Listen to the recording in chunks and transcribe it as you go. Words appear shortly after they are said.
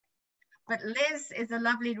But Liz is a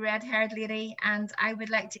lovely red-haired lady, and I would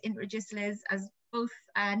like to introduce Liz as both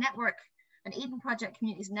a network, an Eden Project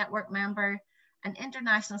Communities Network member, an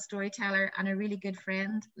international storyteller, and a really good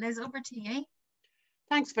friend. Liz, over to you.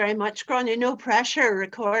 Thanks very much, Grania. No pressure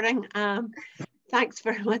recording. Thanks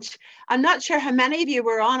very much. I'm not sure how many of you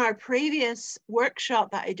were on our previous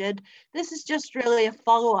workshop that I did. This is just really a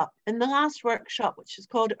follow-up. In the last workshop, which is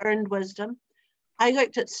called Earned Wisdom, I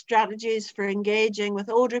looked at strategies for engaging with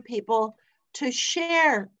older people to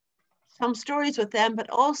share some stories with them, but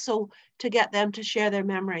also to get them to share their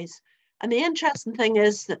memories. And the interesting thing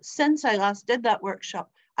is that since I last did that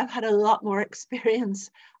workshop, I've had a lot more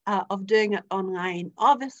experience of doing it online.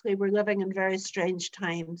 Obviously, we're living in very strange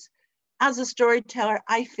times. As a storyteller,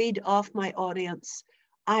 I feed off my audience.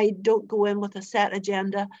 I don't go in with a set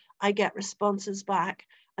agenda. I get responses back.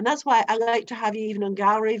 And that's why I like to have you even on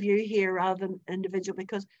gallery view here rather than individual,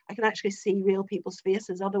 because I can actually see real people's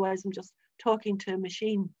faces. Otherwise, I'm just talking to a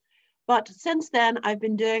machine. But since then, I've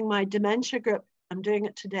been doing my dementia group. I'm doing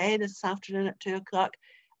it today, this afternoon at 2 o'clock.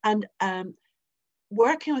 And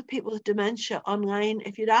working with people with dementia online.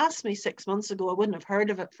 If you'd asked me 6 months ago, I wouldn't have heard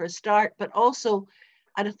of it for a start, but also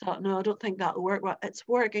I'd have thought, no, I don't think that'll work well. It's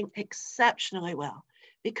working exceptionally well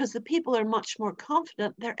because the people are much more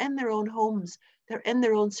confident. They're in their own homes. They're in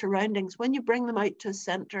their own surroundings. When you bring them out to a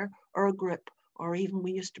centre or a group, or even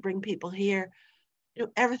we used to bring people here, you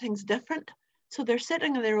know, everything's different. So they're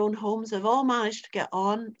sitting in their own homes. They've all managed to get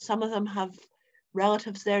on. Some of them have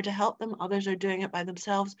relatives there to help them. Others are doing it by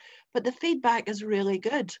themselves. But the feedback is really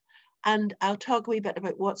good. And I'll talk a wee bit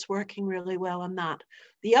about what's working really well on that.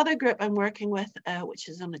 The other group I'm working with, which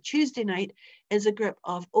is on a Tuesday night, is a group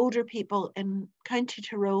of older people in County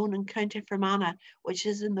Tyrone and County Fermanagh, which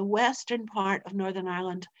is in the western part of Northern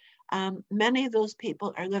Ireland. Many of those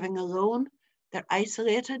people are living alone. They're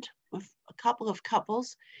isolated with a couple of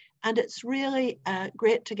couples, and it's really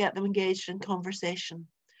great to get them engaged in conversation.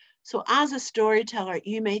 So as a storyteller,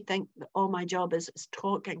 you may think that all my job is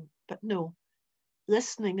talking, but no.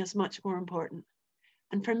 Listening is much more important.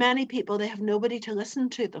 And for many people, they have nobody to listen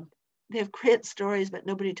to them. They have great stories, but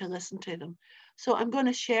nobody to listen to them. So I'm going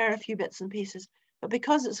to share a few bits and pieces, but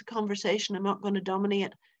because it's a conversation, I'm not going to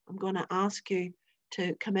dominate. I'm going to ask you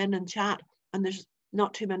to come in and chat, and there's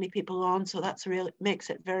not too many people on, so that's really makes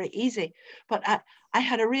it very easy. But I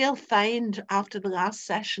had a real find after the last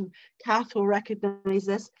session. Kath will recognize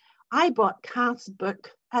this. I bought Kath's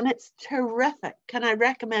book, and it's terrific. Can I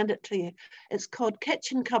recommend it to you? It's called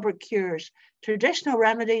Kitchen Cupboard Cures, Traditional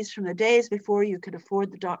Remedies from the Days Before You Could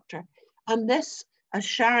Afford the Doctor. And this, as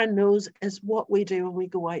Sharon knows, is what we do when we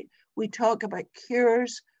go out. We talk about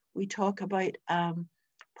cures, we talk about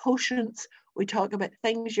potions, we talk about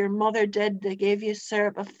things your mother did. They gave you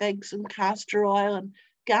syrup of figs and castor oil and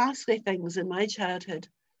ghastly things in my childhood.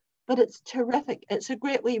 But it's terrific. It's a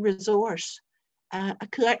great wee resource. A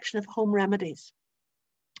collection of home remedies.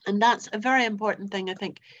 And that's a very important thing, I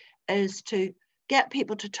think, is to get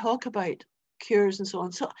people to talk about cures and so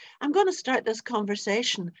on. So I'm going to start this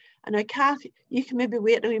conversation. And now, Kath, you can maybe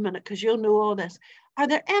wait a wee minute because you'll know all this. Are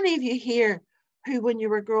there any of you here who, when you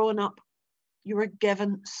were growing up, you were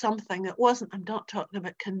given something that wasn't, I'm not talking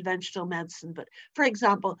about conventional medicine, but for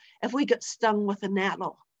example, if we get stung with a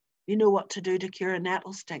nettle, you know what to do to cure a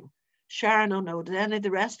nettle sting. Sharon will know. Do any of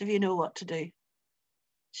the rest of you know what to do?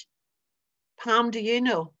 Pam, do you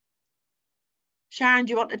know? Sharon,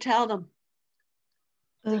 do you want to tell them?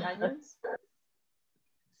 The onions.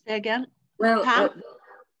 Say again. Well, Pam?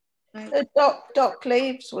 Dock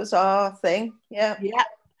leaves was our thing. Yeah. Yeah.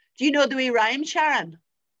 Do you know the wee rhyme, Sharon?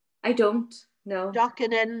 I don't. No.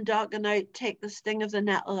 Docking in, docking out, take the sting of the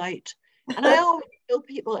nettle out. And I always tell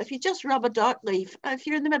people, if you just rub a dock leaf, if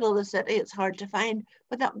you're in the middle of the city, it's hard to find,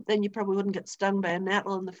 but then you probably wouldn't get stung by a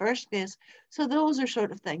nettle in the first place. So those are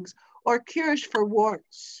sort of things. Or cures for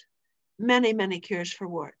warts. Many, many cures for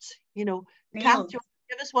warts. You know, Kath, do you want to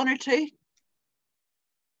give us one or two?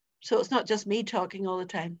 So it's not just me talking all the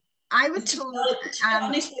time. I was told, to be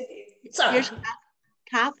honest with you, sorry. Here's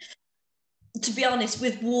Kath. To be honest,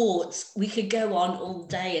 with warts, we could go on all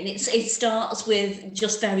day, and it starts with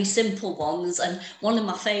just very simple ones. And one of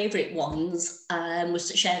my favourite ones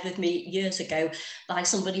was shared with me years ago by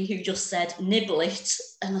somebody who just said, nibble it.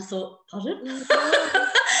 And I thought, pardon?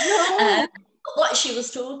 No. What she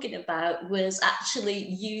was talking about was actually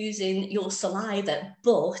using your saliva,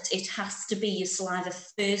 but it has to be your saliva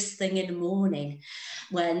first thing in the morning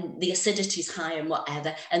when the acidity is high and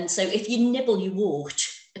whatever. And so if you nibble your wart,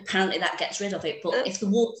 apparently that gets rid of it. But if the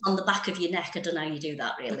wart's on the back of your neck, I don't know how you do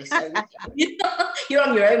that really. So you're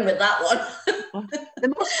on your own with that one.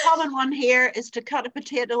 The most common one here is to cut a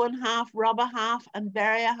potato in half, rub a half and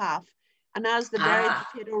bury a half. And as the berry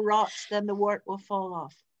potato rots, then the wort will fall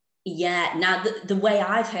off. Yeah, now the way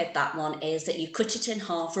I've heard that one is that you cut it in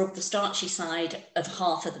half, rub the starchy side of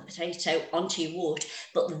half of the potato onto your wort,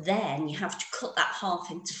 but then you have to cut that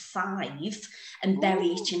half into 5 and bury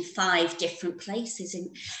it in 5 different places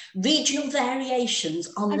in regional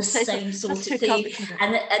variations on the same sort of theme.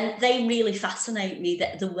 And they really fascinate me,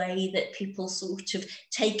 that the way that people sort of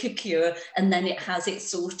take a cure and then it has its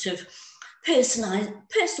sort of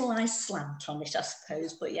personalized slant on it, I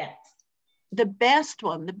suppose, but yeah. The best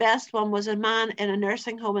one was a man in a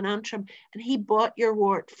nursing home in Antrim, and he bought your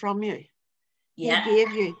wort from you. Yeah.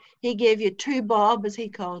 He gave you 2 bob, as he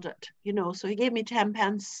called it, you know, so he gave me 10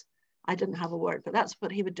 pence. I didn't have a wort, but that's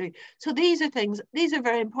what he would do. So these are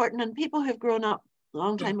very important, and people who've grown up a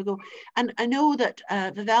long time ago. And I know that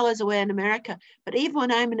Vivella's away in America, but even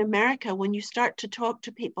when I'm in America, when you start to talk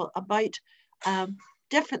to people about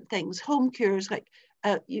different things, home cures, like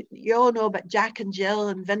you all know about Jack and Jill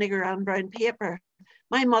and vinegar on brown paper.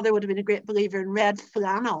 My mother would have been a great believer in red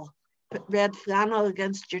flannel. Put red flannel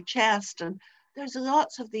against your chest. And there's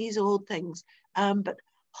lots of these old things, but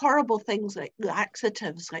horrible things like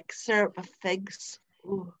laxatives, like syrup of figs.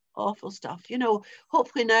 Ooh, awful stuff. You know,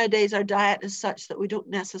 hopefully nowadays our diet is such that we don't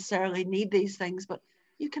necessarily need these things, but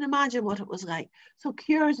you can imagine what it was like. So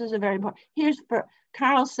cures is a very important. Here's for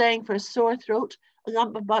Carol's saying, for a sore throat, a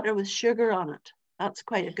lump of butter with sugar on it. That's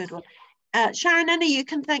quite a good one. Sharon, any you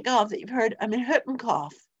can think of that you've heard? I mean, whooping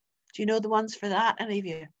cough. Do you know the ones for that? Any of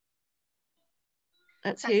you?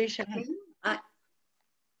 Let's hear you, Sharon.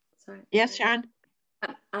 Sorry. Yes, Sharon.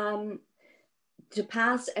 To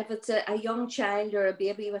pass, if it's a young child or a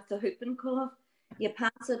baby with the whooping cough, you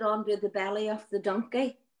pass it onto the belly of the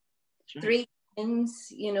donkey. Right. 3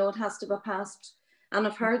 times, you know, it has to be passed. And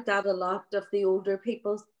I've heard that a lot of the older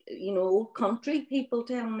people, you know, old country people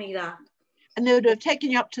telling me that. And they would have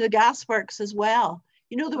taken you up to the gasworks as well.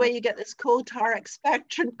 You know the way you get this coal tar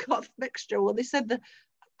expectorant cough mixture? Well, they said that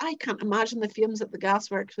I can't imagine the fumes at the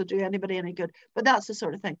gasworks would do anybody any good, but that's the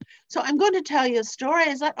sort of thing. So I'm going to tell you a story.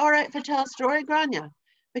 Is that all right if I tell a story, Grania?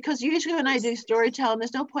 Because usually when I do storytelling,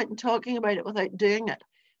 there's no point in talking about it without doing it.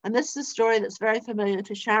 And this is a story that's very familiar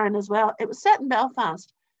to Sharon as well. It was set in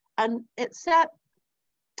Belfast, and it's set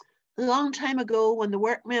a long time ago when the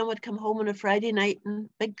workmen would come home on a Friday night in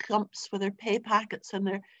big clumps with their pay packets in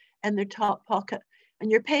their top pocket. And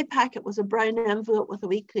your pay packet was a brown envelope with a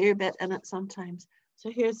wee clear bit in it sometimes. So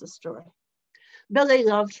here's the story. Billy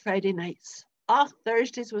loved Friday nights. Oh,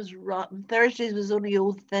 Thursdays was rotten. Thursdays was only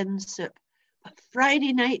old thin soup. But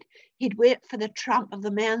Friday night, he'd wait for the tramp of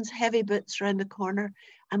the men's heavy boots round the corner.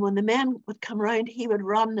 And when the men would come round, he would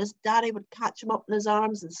run. His daddy would catch him up in his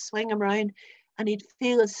arms and swing him round. And he'd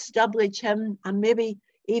feel his stubbly chin and maybe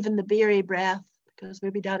even the beery breath, because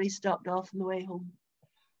maybe daddy stopped off on the way home.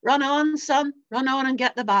 Run on, son, run on and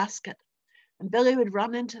get the basket. And Billy would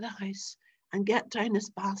run into the house and get down his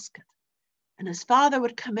basket. And his father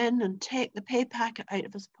would come in and take the pay packet out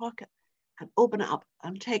of his pocket and open it up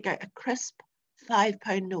and take out a crisp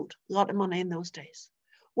 £5 note, a lot of money in those days.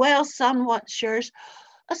 Well, son, what's yours?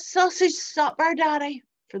 A sausage supper, daddy.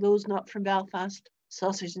 For those not from Belfast,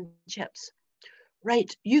 sausage and chips.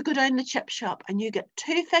 Right, you go down the chip shop and you get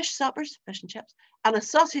 2 fish suppers, fish and chips, and a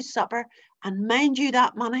sausage supper, and mind you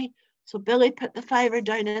that money. So Billy put the £5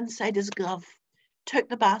 down inside his glove, took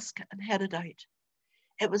the basket and headed out.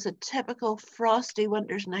 It was a typical frosty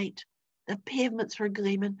winter's night. The pavements were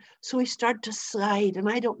gleaming, so he started to slide. And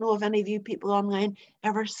I don't know if any of you people online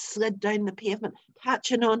ever slid down the pavement,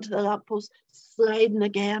 catching onto the lamppost, sliding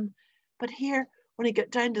again. But here, when he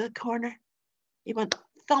got down to the corner, he went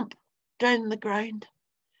thump down the ground.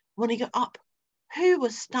 When he got up, who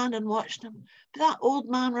was standing watching him? That old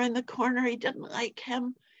man round the corner. He didn't like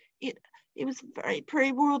him. He was very poor.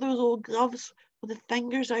 He wore those old gloves with the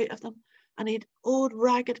fingers out of them, and he had old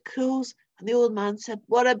ragged clothes. And the old man said,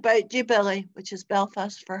 "What about you, Billy?" which is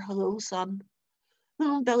Belfast for hello, son.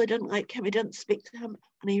 No, Billy didn't like him. He didn't speak to him,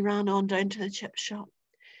 and he ran on down to the chip shop.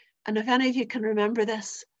 And if any of you can remember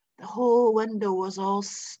this, the whole window was all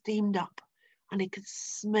steamed up, and he could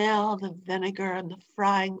smell the vinegar and the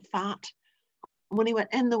frying fat. And when he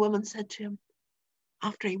went in, the woman said to him,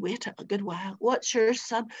 after he waited a good while, "What's yours,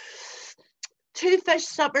 son?" "2 fish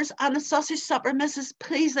suppers and a sausage supper, missus,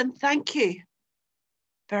 please and thank you."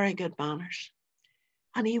 Very good manners.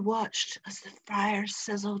 And he watched as the fire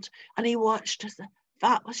sizzled, and he watched as the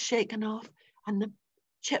fat was shaken off, and the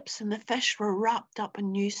chips and the fish were wrapped up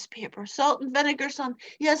in newspaper. "Salt and vinegar, son."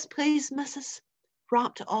 "Yes, please, missus."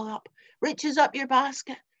 Wrapped it all up, reaches up your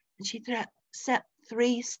basket, and she set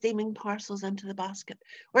 3 steaming parcels into the basket.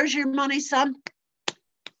 "Where's your money, son?"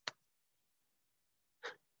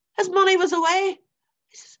 His money was away.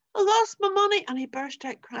 He says, I lost my money. And he burst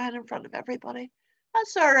out crying in front of everybody.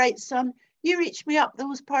 That's all right, son. You reach me up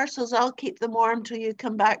those parcels. I'll keep them warm till you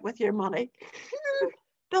come back with your money.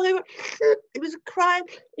 Billy, he was crying.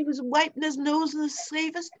 He was wiping his nose and his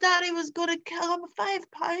sleeve. His daddy was going to kill him.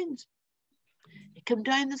 £5. He came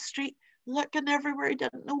down the street, looking everywhere. He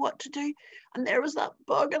didn't know what to do. And there was that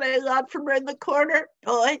boggy lad from round the corner.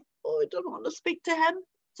 I don't want to speak to him.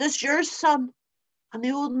 Is this your son? And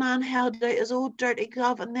the old man held out his old dirty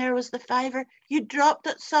glove, and there was the £5. You dropped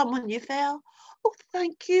it, son, when you fell. Oh,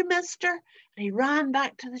 thank you, mister. And he ran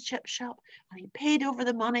back to the chip shop, and he paid over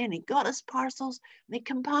the money, and he got his parcels, and he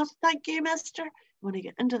came past, thank you, mister. When he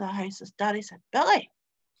got into the house, his daddy said, Billy,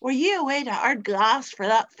 were you away to Ardglass for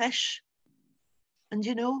that fish? And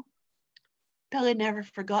you know, Billy never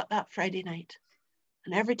forgot that Friday night.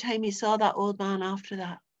 And every time he saw that old man after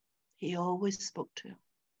that, he always spoke to him.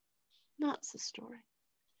 And that's the story.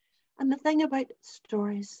 And the thing about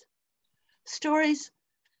stories,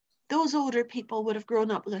 those older people would have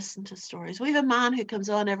grown up listening to stories. We have a man who comes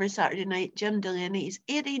on every Saturday night, Jim Delaney. He's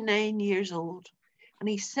 89 years old, and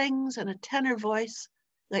he sings in a tenor voice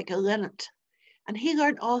like a linnet. And he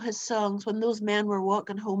learned all his songs when those men were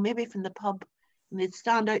walking home, maybe from the pub, and they'd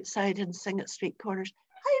stand outside and sing at street corners.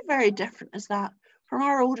 How very different is that from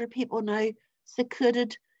our older people now,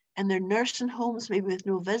 secluded in their nursing homes, maybe with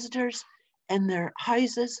no visitors, in their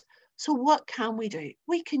houses. So what can we do?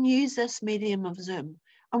 We can use this medium of Zoom,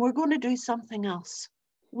 and we're going to do something else.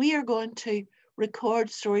 We are going to record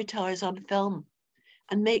storytellers on film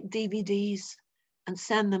and make DVDs and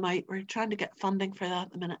send them out. We're trying to get funding for that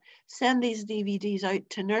at the minute. Send these DVDs out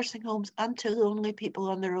to nursing homes and to lonely people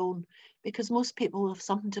on their own, because most people have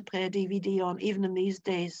something to play a DVD on, even in these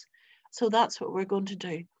days. So that's what we're going to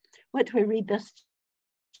do. Wait till we read this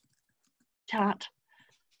chat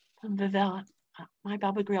from Vivella. My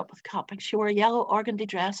Baba grew up with cupping. She wore a yellow organdy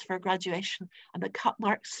dress for graduation, and the cut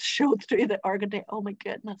marks showed through the organdy. Oh my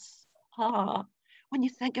goodness. When you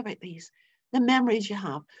think about these, the memories you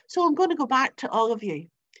have. So I'm going to go back to all of you.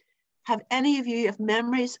 Have any of you have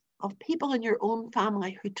memories of people in your own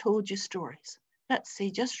family who told you stories? Let's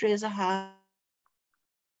see, just raise a hand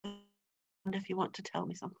if you want to tell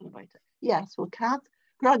me something about it. Yes, well, Kath,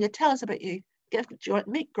 Grania, tell us about you.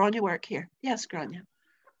 Make Grania work here. Yes, Grania.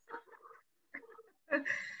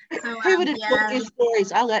 So, who would have told you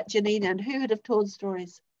stories? I'll let Janine in. Who would have told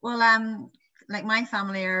stories? Well, like my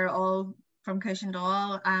family are all from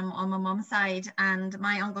Cushendall on my mum's side, and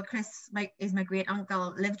my uncle Chris is my great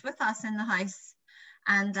uncle, lived with us in the house,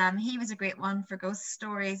 and he was a great one for ghost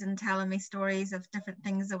stories and telling me stories of different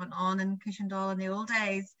things that went on in Cushendall in the old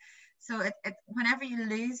days. So whenever you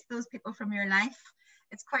lose those people from your life,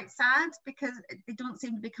 it's quite sad because they don't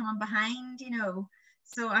seem to be coming behind, you know.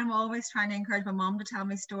 So I'm always trying to encourage my mom to tell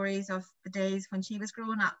me stories of the days when she was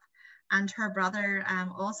growing up, and her brother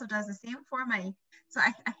also does the same for me. So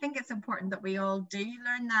I think it's important that we all do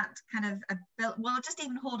learn that kind of just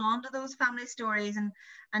even hold on to those family stories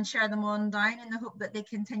and share them on down in the hope that they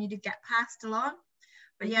continue to get passed along.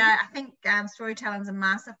 But yeah, I think storytelling is a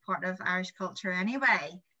massive part of Irish culture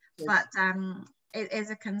anyway. Yes. But it is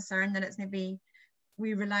a concern that it's maybe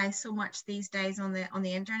we rely so much these days on the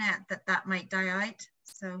internet that might die out.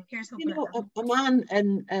 So here's hoping. You know, a man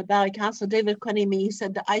in Ballycastle, David Quinny,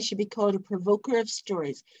 said that I should be called a provoker of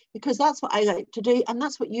stories, because that's what I like to do, and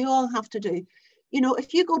that's what you all have to do. You know,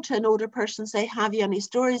 if you go to an older person and say, have you any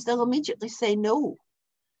stories, they'll immediately say no.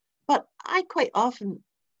 But I quite often,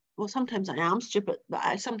 well, sometimes I am stupid, but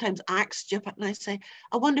I sometimes act stupid, and I say,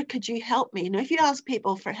 I wonder, could you help me? Now, if you ask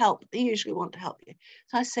people for help, they usually want to help you.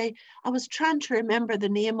 So I say, I was trying to remember the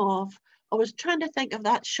name of, I was trying to think of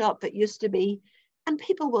that shop that used to be, and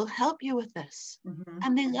people will help you with this.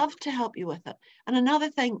 And they love to help you with it. And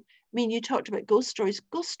another thing, I mean, you talked about ghost stories.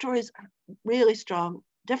 Ghost stories are really strong.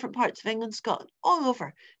 Different parts of England, Scotland, all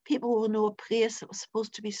over. People will know a place that was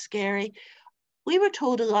supposed to be scary. We were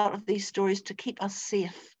told a lot of these stories to keep us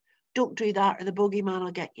safe. Don't do that or the bogeyman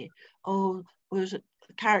will get you. Oh, there's a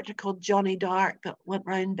character called Johnny Dark that went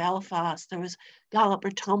around Belfast. There was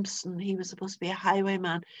Galloper Thompson. He was supposed to be a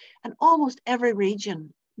highwayman. And almost every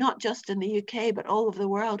region, not just in the UK, but all over the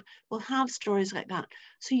world, will have stories like that.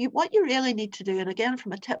 So what you really need to do, and again,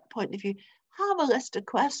 from a tip point of view, have a list of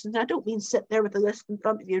questions. I don't mean sit there with a list in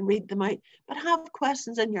front of you and read them out, but have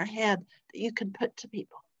questions in your head that you can put to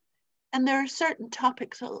people. And there are certain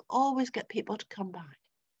topics that will always get people to come back.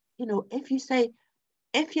 You know, if you say,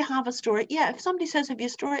 if you have a story, yeah, if somebody says, have you a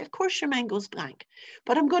story, of course your mind goes blank.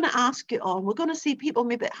 But I'm going to ask you all, we're going to see people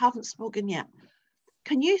maybe that haven't spoken yet.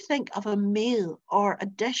 Can you think of a meal or a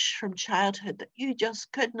dish from childhood that you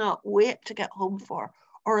just could not wait to get home for?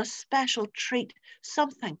 or a special treat,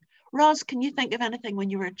 something. Roz, can you think of anything when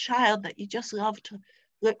you were a child that you just loved to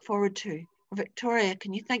look forward to? Or Victoria,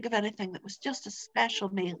 can you think of anything that was just a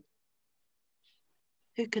special meal?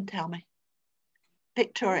 Who can tell me?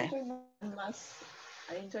 Victoria.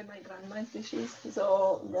 I enjoy my grandma's dishes.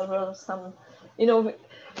 So there were some, you know,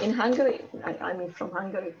 in Hungary, I'm from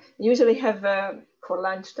Hungary, usually have for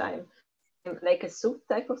lunchtime like a soup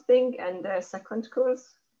type of thing and a second course.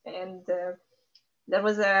 And there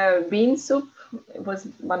was a bean soup. It was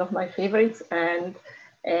one of my favorites. And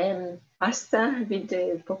pasta with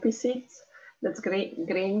the poppy seeds. That's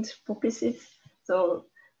grained poppy seeds. So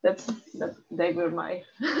they were my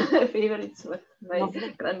favorites. But my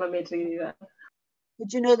grandma made really well.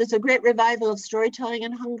 Did you know there's a great revival of storytelling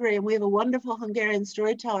in Hungary, and we have a wonderful Hungarian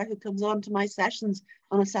storyteller who comes on to my sessions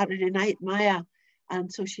on a Saturday night, Maya.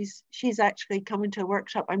 And so she's actually coming to a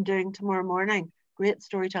workshop I'm doing tomorrow morning. Great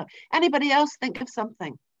storyteller. Anybody else think of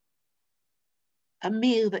something? A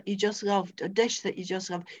meal that you just loved, a dish that you just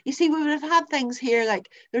loved. You see, we would have had things here like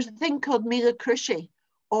there's a thing called Mila Krushi,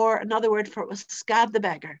 or another word for it was Scab the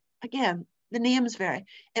Beggar. Again, the names vary.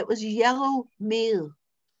 It was yellow meal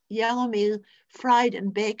fried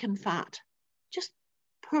in bacon fat. Just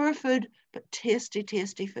poor food, but tasty,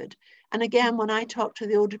 tasty food. And again, when I talk to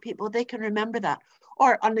the older people, they can remember that.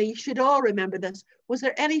 Or, and you should all remember this, was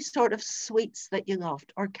there any sort of sweets that you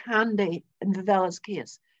loved, or candy in Vivella's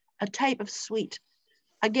case, a type of sweet?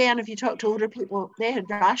 Again, if you talk to older people, they had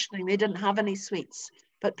rationing, they didn't have any sweets.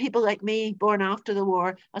 But people like me, born after the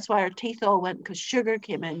war, that's why our teeth all went, because sugar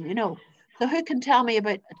came in, you know. So who can tell me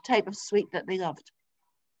about a type of sweet that they loved?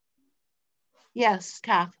 Yes,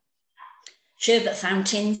 Kath. Sherbet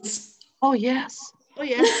fountains. Oh, yes. Oh,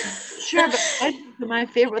 yes. Sherbet fountains are my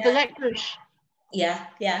favourite, the licorice. Yeah.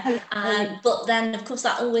 But then, of course,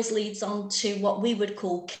 that always leads on to what we would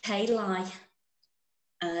call kali.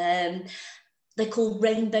 They're called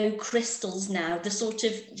rainbow crystals now. The sort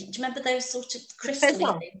of, do you remember those sort of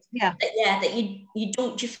crystally things? Yeah. That you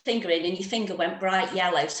dunked your finger in and your finger went bright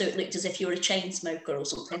yellow, so it looked as if you were a chain smoker or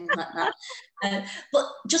something like that. But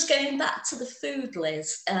just going back to the food,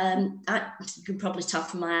 Liz, you can probably tell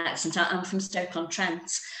from my accent, I'm from Stoke-on-Trent,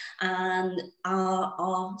 and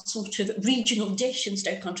our sort of regional dish in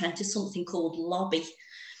Stoke-on-Trent is something called lobby,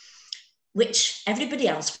 which everybody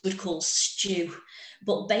else would call stew.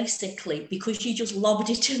 But basically, because you just lobbed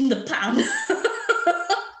it in the pan,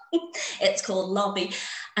 it's called lobby.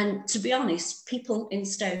 And to be honest, people in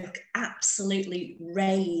Stoke absolutely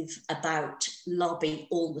rave about lobby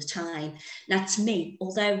all the time. Now, to me,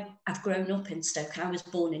 although I've grown up in Stoke, I was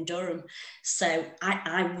born in Durham, so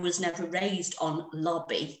I was never raised on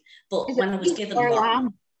lobby. But when I was given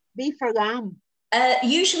lamb? Beef or lamb?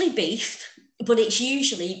 Usually beef, but it's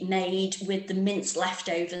usually made with the minced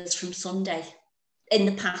leftovers from Sunday. In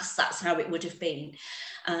the past, that's how it would have been.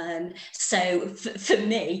 So for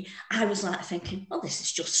me, I was like thinking, oh, this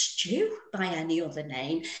is just stew by any other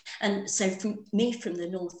name. And so for me, from the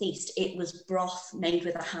northeast, it was broth made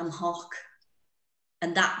with a ham hock.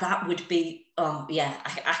 And that would be,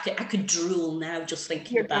 I could drool now just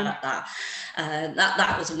thinking about that.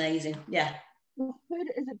 That was amazing, yeah. Well, food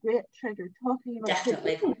is a great trigger. Talking about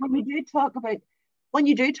definitely food. When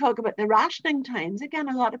you do talk about the rationing times, again,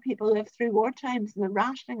 a lot of people live through war times and the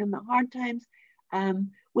rationing and the hard times.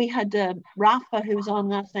 We had Rafa, who was on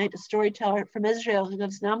last night, a storyteller from Israel who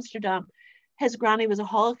lives in Amsterdam. His granny was a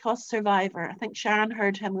Holocaust survivor. I think Sharon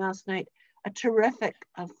heard him last night. A terrific,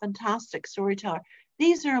 a fantastic storyteller.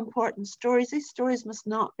 These are important stories. These stories must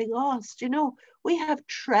not be lost. You know, we have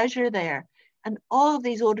treasure there. And all of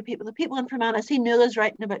these older people, the people in Fermanagh, I see Nuala's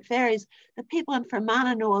writing about fairies. The people in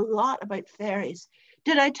Fermanagh know a lot about fairies.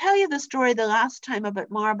 Did I tell you the story the last time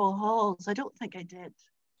about marble halls? I don't think I did.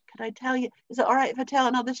 Could I tell you? Is it all right if I tell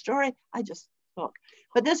another story? I just talk.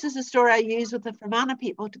 But this is a story I use with the Fermanagh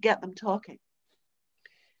people to get them talking.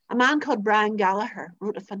 A man called Brian Gallagher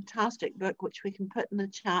wrote a fantastic book, which we can put in the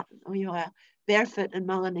chat, Barefoot in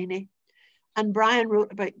Mullaneeny. And Brian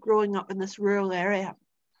wrote about growing up in this rural area.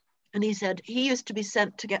 And he said he used to be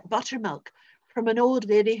sent to get buttermilk from an old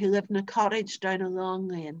lady who lived in a cottage down a long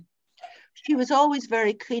lane. She was always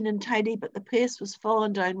very clean and tidy, but the place was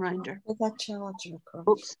falling down round her.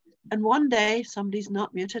 Oops. And one day, somebody's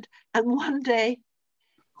not muted, and one day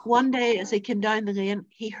as he came down the lane,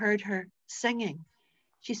 he heard her singing.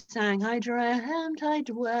 She sang, I dreamt I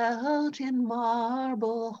dwelt in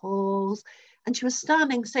marble halls. And she was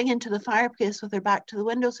standing singing to the fireplace with her back to the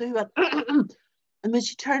window. So he went, and when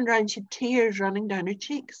she turned around, she had tears running down her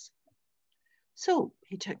cheeks. So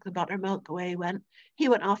he took the buttermilk, away he went. He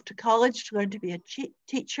went off to college to learn to be a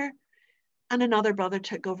teacher, and another brother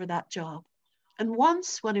took over that job. And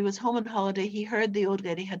once when he was home on holiday, he heard the old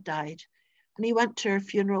lady had died. And he went to her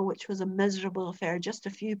funeral, which was a miserable affair, just a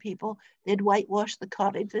few people. They'd whitewashed the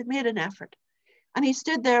cottage. They'd made an effort. And he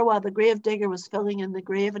stood there while the grave digger was filling in the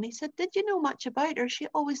grave. And he said, did you know much about her? She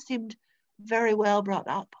always seemed very well brought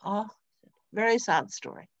up. Oh, very sad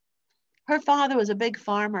story. Her father was a big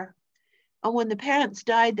farmer. And when the parents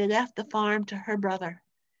died, they left the farm to her brother.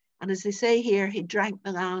 And as they say here, he drank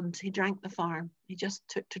the land, he drank the farm. He just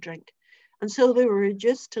took to drink. And so they were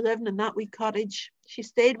reduced to living in that wee cottage. She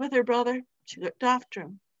stayed with her brother. She looked after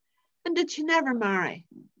him. And did she never marry?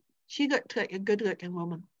 She looked like a good-looking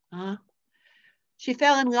woman. She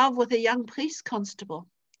fell in love with a young police constable,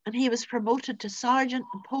 and he was promoted to sergeant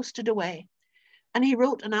and posted away. And he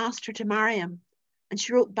wrote and asked her to marry him. And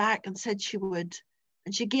she wrote back and said she would.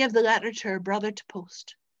 And she gave the letter to her brother to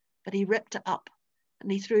post. But he ripped it up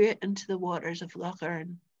and he threw it into the waters of Loch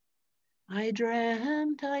Earn. I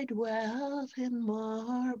dreamt I dwelt in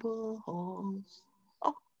marble halls.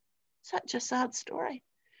 Oh, such a sad story.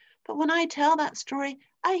 But when I tell that story,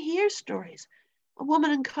 I hear stories. A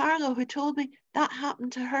woman in Carlow who told me that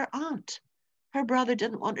happened to her aunt. Her brother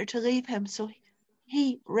didn't want her to leave him, so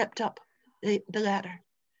he ripped up the letter.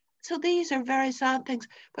 So these are very sad things.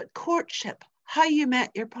 But courtship, how you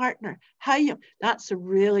met your partner, that's a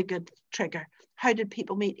really good trigger. How did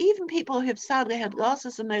people meet? Even people who have sadly had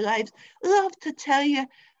losses in their lives love to tell you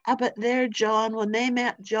about their John when they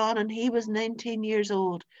met John and he was 19 years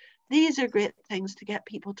old. These are great things to get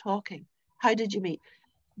people talking. How did you meet?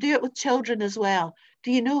 Do it with children as well.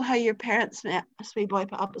 Do you know how your parents met? A wee boy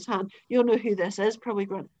put up his hand. You'll know who this is, probably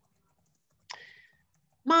going.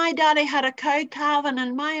 My daddy had a cow calving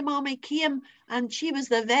and my mommy came and she was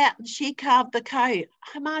the vet and she calved the cow.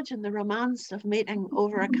 Imagine the romance of meeting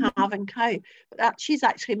over a calving cow. But she's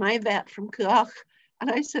actually my vet from Coach.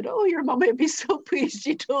 And I said, oh, your mommy would be so pleased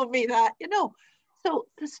you told me that, you know. So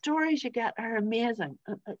the stories you get are amazing.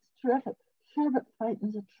 It's terrific. Sherbet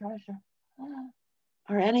fountain's a treasure.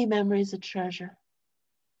 Are any memories a treasure?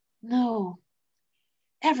 No.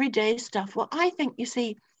 Everyday stuff. Well, I think, you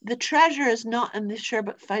see, the treasure is not in the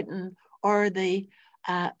sherbet fountain or the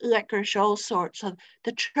licorice, all sorts of.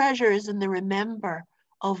 The treasure is in the remember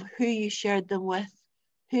of who you shared them with,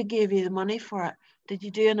 who gave you the money for it. Did you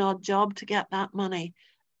do an odd job to get that money?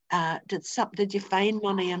 Did you find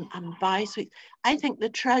money and buy sweets? I think the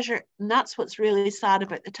treasure, and that's what's really sad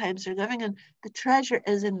about the times we're living in, the treasure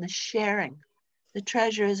is in the sharing. The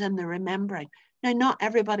treasure is in the remembering. Now, not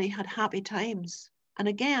everybody had happy times. And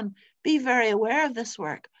again, be very aware of this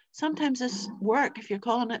work. Sometimes this work, if you're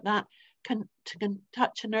calling it that, can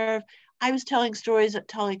touch a nerve. I was telling stories at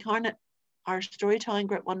Tullycarnet, our storytelling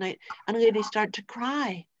group, one night, and a lady started to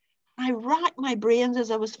cry. I racked my brains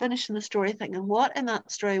as I was finishing the story thinking, what in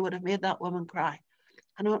that story would have made that woman cry?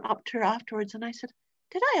 And I went up to her afterwards and I said,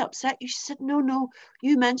 did I upset you? She said, no,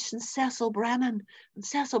 you mentioned Cecil Brennan. And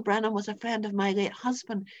Cecil Brennan was a friend of my late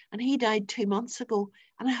husband and he died 2 months ago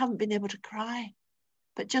and I haven't been able to cry.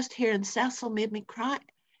 But just hearing Cecil made me cry.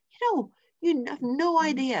 You know, you have no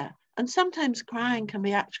idea. And sometimes crying can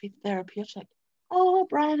be actually therapeutic. Oh,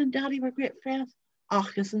 Brian and Daddy were great friends. Oh,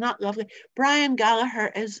 isn't that lovely? Brian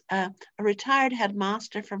Gallagher is a retired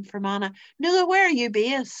headmaster from Fermanagh. Nuala, where are you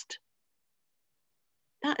based?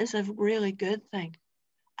 That is a really good thing.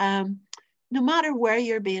 No matter where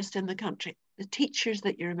you're based in the country, the teachers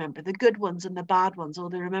that you remember, the good ones and the bad ones, oh,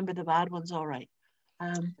 they remember the bad ones all right.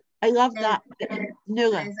 I love that.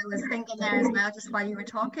 Nuala. I was thinking there as well, just while you were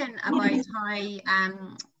talking about how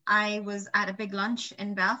I was at a big lunch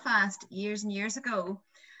in Belfast years and years ago,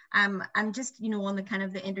 and just, you know, on the kind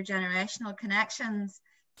of the intergenerational connections.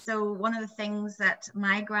 So one of the things that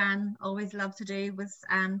my gran always loved to do was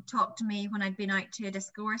talk to me when I'd been out to a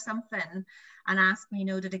disco or something and ask me, you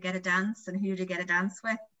know, did I get a dance and who did I get a dance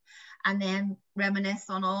with? And then reminisce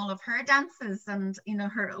on all of her dances and, you know,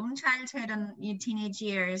 her own childhood and teenage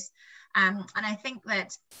years. And I think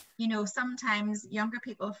that, you know, sometimes younger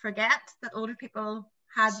people forget that older people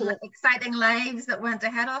had exciting lives that went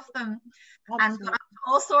ahead of them. Absolutely. And got up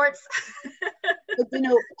to all sorts. But, you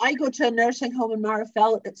know, I go to a nursing home in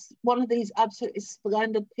Marfell. It's one of these absolutely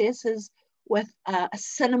splendid places with a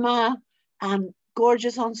cinema and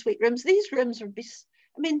gorgeous ensuite rooms. These rooms would be,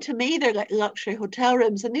 I mean, to me, they're like luxury hotel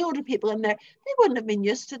rooms, and the older people in there, they wouldn't have been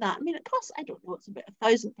used to that. I mean, it costs, I don't know, it's about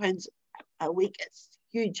 £1,000 a week. It's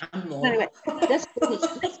huge. Anyway,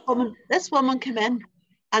 this woman came in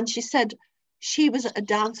and she said she was at a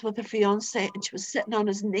dance with her fiance and she was sitting on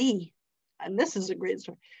his knee. And this is a great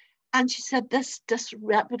story. And she said this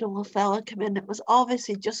disreputable fella came in. It was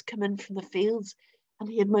obviously just come in from the fields and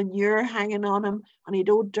he had manure hanging on him and he'd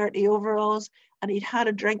old dirty overalls and he'd had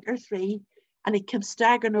a drink or three. And he came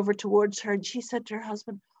staggering over towards her, and she said to her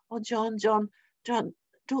husband, "Oh, John, don't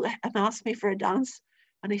let him ask me for a dance."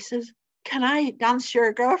 And he says, "Can I dance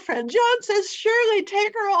your girlfriend?" John says, "Surely,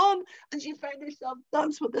 take her on." And she found herself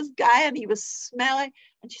dancing with this guy, and he was smelly.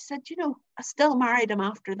 And she said, "You know, I still married him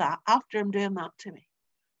after that, after him doing that to me."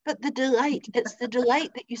 But the delight, it's the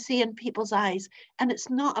delight that you see in people's eyes. And it's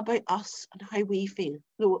not about us and how we feel.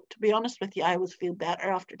 Though, to be honest with you, I always feel better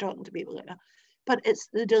after talking to people like that. But it's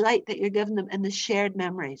the delight that you're giving them in the shared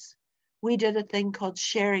memories. We did a thing called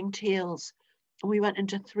Sharing Tales. And we went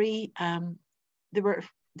into 3,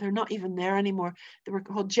 they're not even there anymore. They were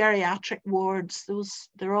called geriatric wards.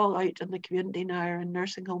 They're all out in the community now, or in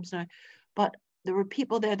nursing homes now. But there were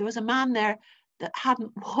people there. There was a man there that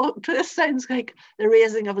hadn't walked. This sounds like the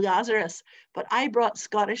raising of Lazarus. But I brought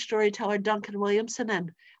Scottish storyteller Duncan Williamson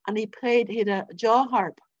in, and he had a jaw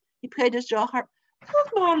harp. He played his jaw harp.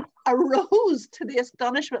 That man arose to the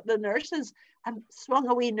astonishment of the nurses and swung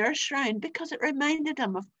a wee nurse round because it reminded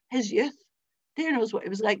him of his youth. Dear knows what it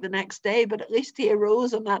was like the next day, but at least he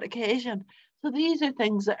arose on that occasion. So these are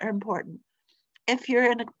things that are important. If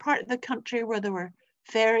you're in a part of the country where there were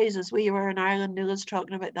ferries, as we were in Ireland, Nuala's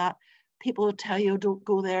talking about that, people will tell you, "Don't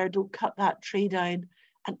go there, don't cut that tree down."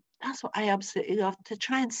 And that's what I absolutely love, to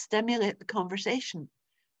try and stimulate the conversation.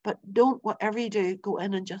 But don't, whatever you do, go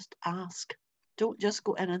in and just ask. Don't just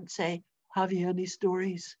go in and say, "Have you any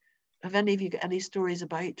stories? Have any of you got any stories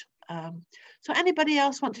about?" So anybody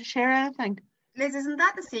else want to share anything? Liz, isn't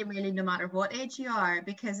that the same really no matter what age you are?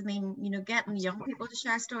 Because I mean, you know, getting young people to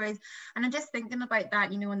share stories, and I'm just thinking about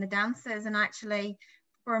that, you know, in the dances, and actually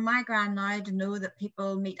for my gran now to know that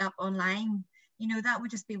people meet up online, you know, that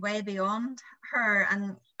would just be way beyond her.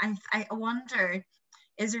 And I wonder,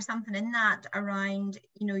 is there something in that around,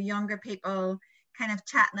 you know, younger people kind of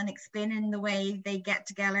chatting and explaining the way they get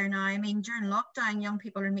together now? I mean, during lockdown, young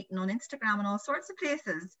people are meeting on Instagram and all sorts of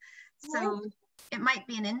places. So it might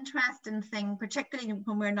be an interesting thing, particularly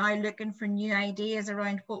when we're now looking for new ideas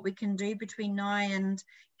around what we can do between now and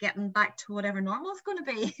getting back to whatever normal is going to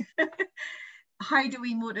be. How do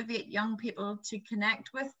we motivate young people to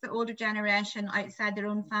connect with the older generation outside their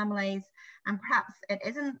own families? And perhaps it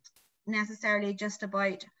isn't necessarily just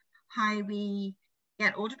about how we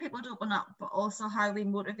get older people to open up, but also how we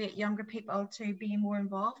motivate younger people to be more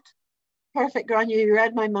involved. Perfect, Grania, you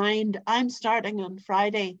read my mind. I'm starting on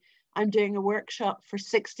Friday. I'm doing a workshop for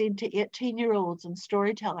 16 to 18-year-olds in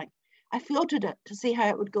storytelling. I floated it to see how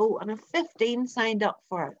it would go, and 15 signed up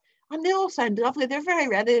for it. And they all sound lovely. They're very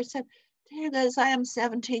ready. They said, "Dear Liz, I am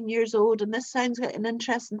 17 years old, and this sounds like an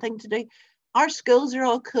interesting thing to do. Our schools are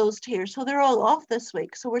all closed here, so they're all off this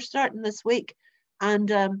week. So we're starting this week. And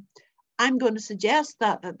I'm going to suggest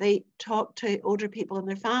that they talk to older people in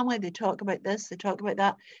their family. They talk about this, they talk about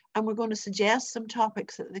that. And we're going to suggest some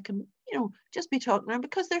topics that they can, you know, just be talking around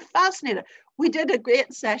because they're fascinated." We did a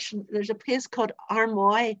great session. There's a place called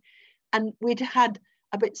Armoy, and we'd had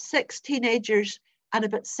about 6 teenagers and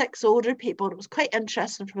about 6 older people. It was quite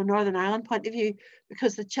interesting from a Northern Ireland point of view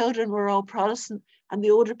because the children were all Protestant and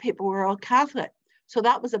the older people were all Catholic. So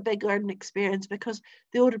that was a big learning experience because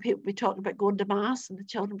the older people would be talking about going to mass and the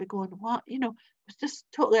children would be going, "What?" You know, it was just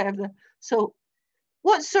totally out of the... So,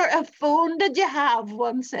 "What sort of phone did you have?"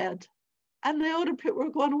 one said. And the older people were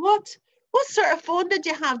going, What sort of phone did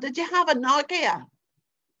you have? Did you have a Nokia?"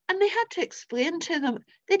 And they had to explain to them,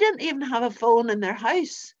 they didn't even have a phone in their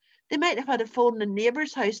house. They might have had a phone in a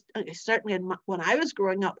neighbour's house. Certainly when I was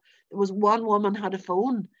growing up, there was one woman had a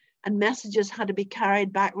phone and messages had to be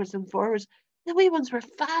carried backwards and forwards. The wee ones were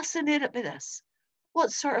fascinated by this.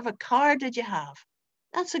 "What sort of a car did you have?"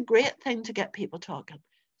 That's a great thing to get people talking,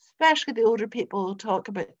 especially the older people will talk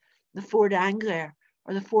about the Ford Anglia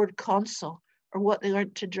or the Ford Consul or what they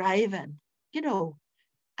learned to drive in. You know,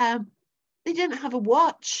 they didn't have a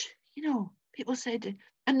watch. You know, people said,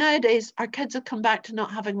 and nowadays our kids have come back to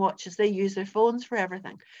not having watches. They use their phones for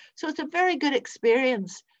everything. So it's a very good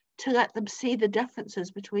experience to let them see the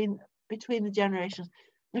differences between the generations.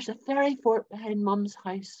 There's a ferry fort behind Mum's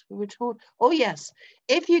house. We were told, oh yes,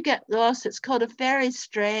 if you get lost, it's called a ferry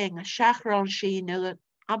straying, a chaperon she knew it.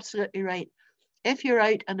 Absolutely right. If you're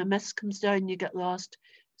out and a mist comes down, you get lost.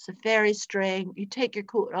 It's a ferry straying. You take your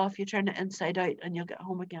coat off, you turn it inside out, and you'll get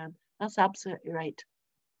home again. That's absolutely right.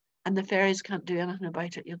 And the ferries can't do anything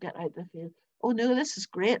about it. You'll get out the field. Oh no, this is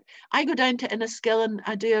great. I go down to Inniskill and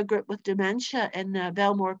I do a group with dementia in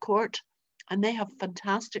Belmore Court, and they have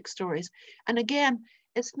fantastic stories. And again,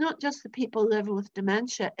 it's not just the people living with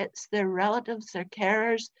dementia, it's their relatives, their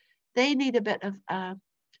carers. They need a bit of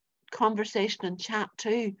conversation and chat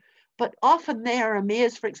too. But often they are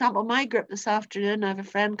amazed. For example, my group this afternoon, I have a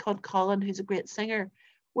friend called Colin, who's a great singer.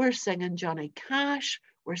 we're singing Johnny Cash,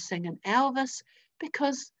 we're singing Elvis,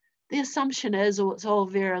 because the assumption is, oh, it's all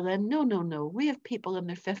Vera Lynn. No, no, no. We have people in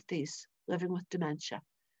their 50s living with dementia,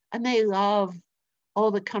 and they love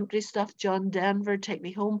all the country stuff, John Denver, Take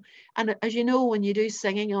Me Home. And as you know, when you do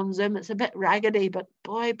singing on Zoom, it's a bit raggedy, but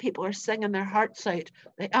boy, people are singing their hearts out.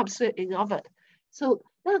 They absolutely love it. So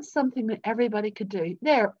that's something that everybody could do.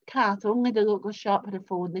 There, Kath, only the local shop had a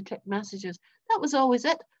phone. They took messages. That was always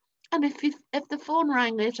it. And if the phone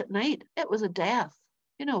rang late at night, it was a death.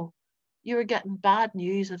 You know, you were getting bad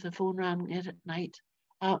news if the phone rang late at night.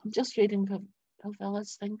 I'm just reading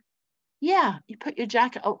Pavilla's thing. Yeah, you put your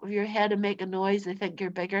jacket up over your head and make a noise. They think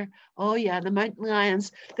you're bigger. Oh yeah, the mountain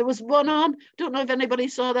lions. There was one on. Don't know if anybody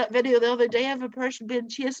saw that video the other day of a person being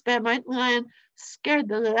chased by a mountain lion. Scared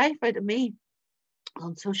the life out of me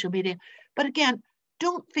on social media. But again,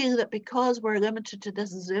 don't feel that because we're limited to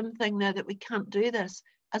this Zoom thing now that we can't do this.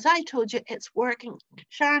 As I told you, it's working.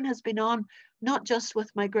 Sharon has been on not just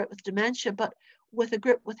with my group with dementia, but with a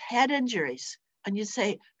group with head injuries. And you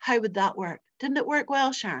say, how would that work? Didn't it work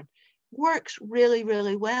well, Sharon? Works really,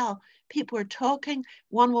 really well. People are talking.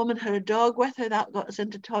 One woman had a dog with her. That got us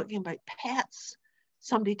into talking about pets.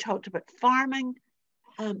 Somebody talked about farming.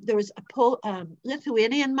 There was a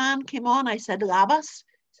Lithuanian man came on. I said, Labas.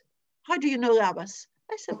 How do you know Labas?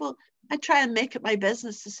 I said, well, I try and make it my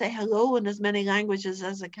business to say hello in as many languages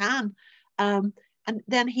as I can. And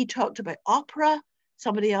then he talked about opera.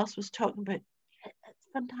 Somebody else was talking about, it's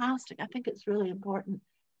fantastic. I think it's really important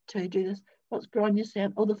to do this. What's Grania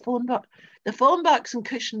saying? Oh, the phone box. The phone box and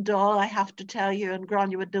cushion doll, I have to tell you, and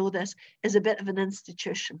Grania would know this, is a bit of an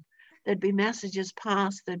institution. There'd be messages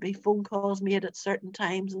passed, there'd be phone calls made at certain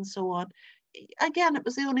times and so on. Again, it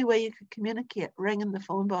was the only way you could communicate, ringing the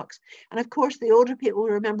phone box. And of course, the older people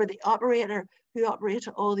remember the operator who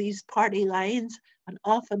operated all these party lines and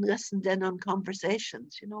often listened in on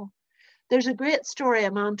conversations, you know. There's a great story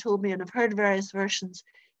a man told me, and I've heard various versions.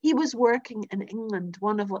 He was working in England,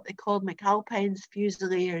 one of what they called McAlpine's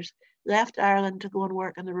Fusiliers, left Ireland to go and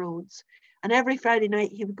work on the roads. And every Friday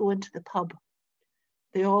night he would go into the pub.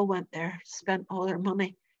 They all went there, spent all their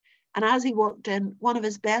money. And as he walked in, one of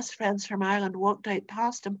his best friends from Ireland walked out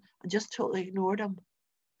past him and just totally ignored him.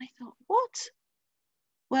 I thought, what?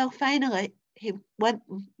 Well, finally, he went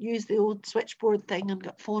and used the old switchboard thing and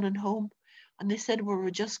got phoning home. And they said, well, we're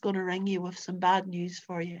just going to ring you with some bad news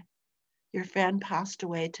for you. Your friend passed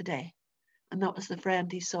away today. And that was the friend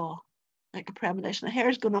he saw, like a premonition. The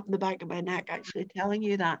hair's going up in the back of my neck actually telling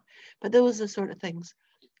you that. But those are the sort of things.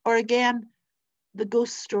 Or again, the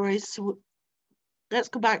ghost stories. So let's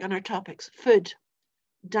go back on our topics. Food,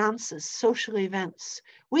 dances, social events.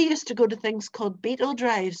 We used to go to things called Beetle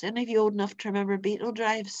drives. Any of you old enough to remember Beetle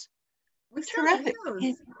drives? Terrific.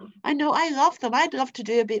 I know, I love them. I'd love to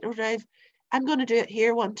do a Beetle drive. I'm going to do it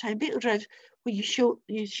here one time. Beetle drives where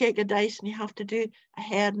you shake a dice and you have to do a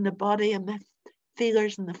head and a body and the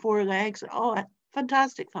feelers and the four legs. Oh,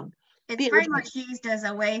 fantastic fun. It's very much used as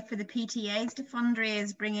a way for the PTAs to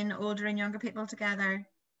fundraise, bringing older and younger people together.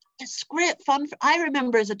 It's great fun. I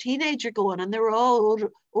remember as a teenager going, and they were all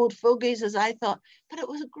old fogies, as I thought, but it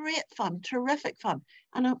was great fun, terrific fun.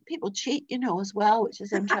 And people cheat, you know, as well, which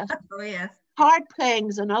is interesting. Oh, yes. Card playing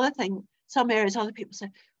is another thing. Some areas, other people say,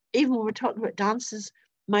 even when we're talking about dances,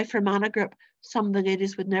 my Fermanagh group, some of the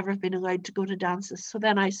ladies would never have been allowed to go to dances. So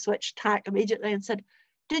then I switched tack immediately and said,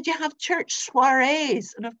 did you have church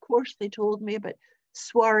soirees? And of course they told me about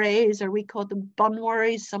soirees, or we called them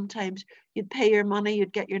bunwaries sometimes. You'd pay your money,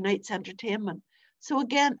 you'd get your night's entertainment. So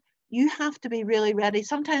again, you have to be really ready.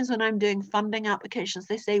 Sometimes when I'm doing funding applications,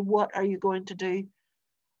 they say, what are you going to do?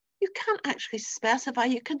 You can't actually specify.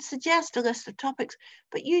 You can suggest a list of topics,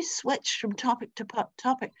 but you switch from topic to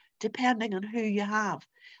topic depending on who you have.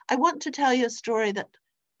 I want to tell you a story that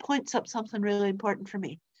points up something really important for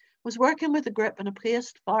me. I was working with a group in a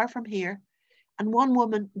place far from here, and one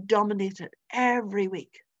woman dominated every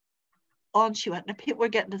week. On she went. Now people were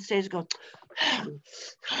getting to the stage going,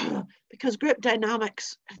 because group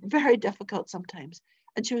dynamics are very difficult sometimes.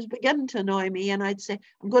 And she was beginning to annoy me, and I'd say,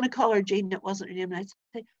 I'm going to call her Jean. It wasn't her name. And I'd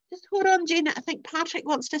say, just hold on, Jean. I think Patrick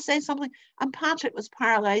wants to say something. And Patrick was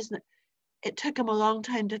paralyzed, and it took him a long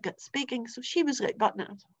time to get speaking. So she was like buttoning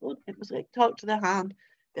it. It was like talk to the hand,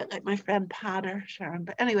 a bit like my friend Padder, Sharon.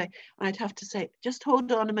 But anyway, I'd have to say, just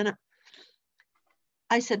hold on a minute.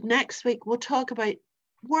 I said, next week we'll talk about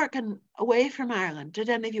working away from Ireland. Did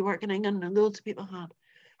any of you work in England? And loads of people had.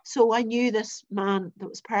 So I knew this man that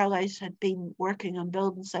was paralysed had been working on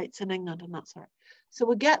building sites in England and that sort. So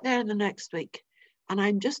we get there the next week, and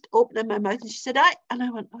I'm just opening my mouth, and she said, and I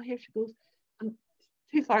went, oh, here she goes. I'm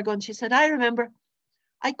too far gone. She said, I remember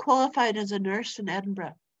I qualified as a nurse in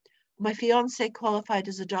Edinburgh. My fiance qualified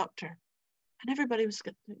as a doctor. And everybody was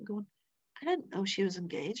going, I didn't know she was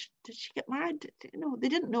engaged. Did she get married? They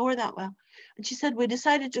didn't know her that well. And she said, we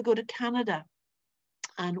decided to go to Canada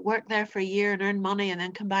and work there for a year and earn money and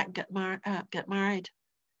then come back and get married.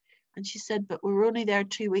 And she said, but we were only there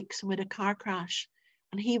 2 weeks and we had a car crash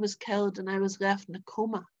and he was killed and I was left in a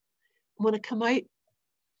coma. And when I come out,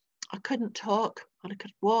 I couldn't talk and I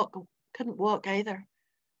couldn't walk either.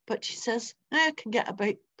 But she says, I can get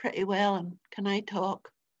about pretty well and can I talk?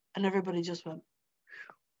 And everybody just went,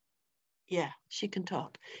 yeah, she can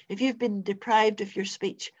talk. If you've been deprived of your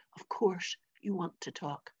speech, of course you want to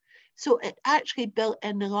talk. So it actually built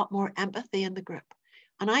in a lot more empathy in the group.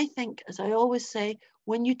 And I think, as I always say,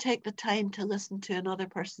 when you take the time to listen to another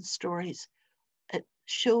person's stories, it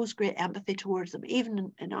shows great empathy towards them.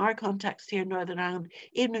 Even in our context here in Northern Ireland,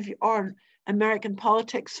 even if you are in American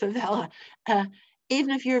politics, Favela,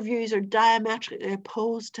 even if your views are diametrically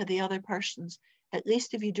opposed to the other person's, at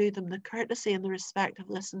least if you do them the courtesy and the respect of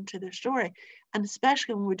listening to their story, and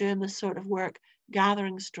especially when we're doing this sort of work,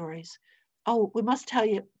 gathering stories. Oh, we must tell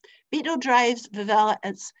you, Beto Drive's Favela,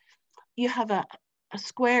 you have a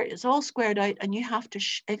square, it's all squared out, and you have to,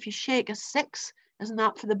 if you shake a 6, isn't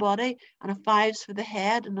that for the body, and a 5's for the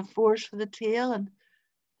head, and a 4's for the tail, and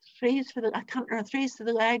 3's for the, 3's for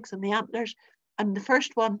the legs and the antlers. And the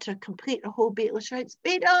first one to complete a whole Beetle shouts,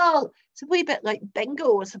 Beetle! It's a wee bit like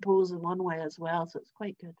bingo, I suppose, in one way as well, so it's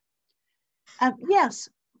quite good. Yes,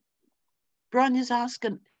 Bronya's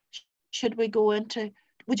asking, should we go into,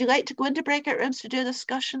 would you like to go into breakout rooms to do a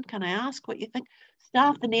discussion? Can I ask what you think?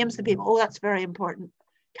 Staff the names of people. Oh, that's very important.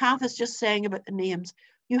 Kath is just saying about the names.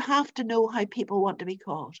 You have to know how people want to be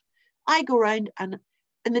called. I go around and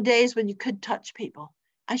in the days when you could touch people,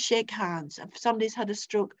 I shake hands. If somebody's had a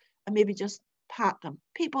stroke, I maybe just pat them.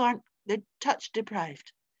 People aren't, they're touch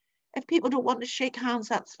deprived. If people don't want to shake hands,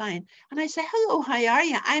 that's fine. And I say, hello, how are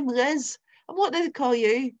you? I'm Liz. And what do they call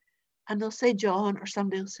you? And they'll say John, or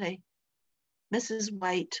somebody will say, Mrs.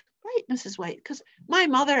 White. Right, Mrs. White. Because my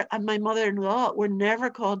mother and my mother-in-law were never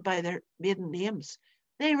called by their maiden names.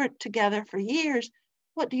 They were together for years.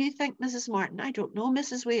 What do you think, Mrs. Martin? I don't know,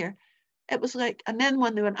 Mrs. Weir. It was like, and then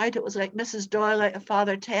when they went out, it was like Mrs. Doyle out of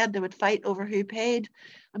Father Ted. They would fight over who paid.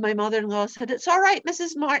 And my mother-in-law said, it's all right,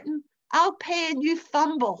 Mrs. Martin. I'll pay and you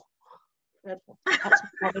fumble. Dreadful. That's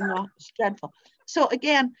my mother-in-law. It's dreadful. So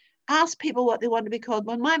again, ask people what they want to be called.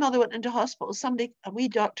 When my mother went into hospital, a wee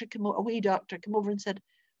doctor came over and said,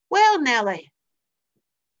 well, Nellie.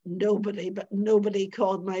 Nobody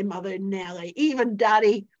called my mother Nellie. Even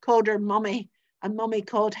Daddy called her Mummy, and Mummy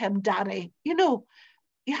called him Daddy. You know,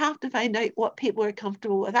 you have to find out what people are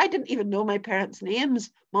comfortable with. I didn't even know my parents'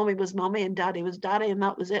 names. Mummy was Mummy and Daddy was Daddy, and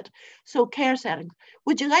that was it. So care settings.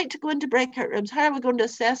 Would you like to go into breakout rooms? How are we going to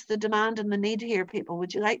assess the demand and the need here, people?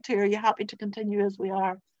 Would you like to, or are you happy to continue as we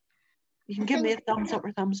are? You can give me a thumbs up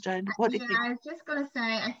or thumbs down. What do you think? I was just going to say,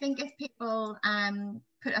 I think if people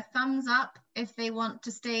put a thumbs up if they want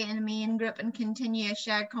to stay in a main group and continue a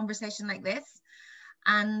shared conversation like this,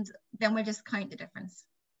 and then we just count the difference.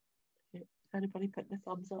 Okay. Anybody put the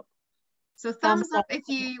thumbs up? So thumbs up if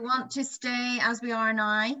you want to stay as we are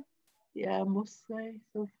now. Yeah, mostly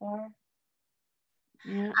so far.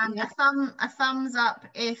 Yeah. And yeah. a thumbs up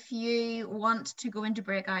if you want to go into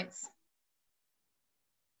breakouts.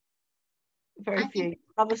 Very few.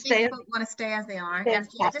 I will stay. People want to stay as they are. I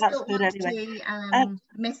just don't want anyway. To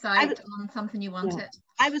miss out on something you wanted. Yeah.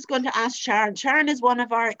 I was going to ask Sharon. Sharon is one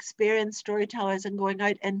of our experienced storytellers and going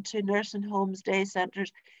out into nursing homes, day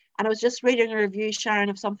centres. And I was just reading a review, Sharon,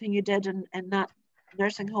 of something you did in that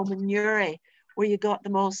nursing home in Newry, where you got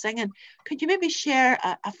them all singing. Could you maybe share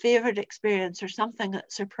a favourite experience or something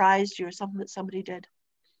that surprised you or something that somebody did?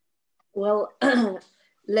 Well,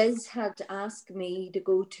 Liz had asked me to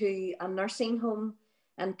go to a nursing home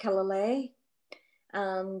in Killalay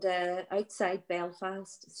and outside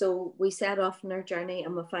Belfast. So we set off on our journey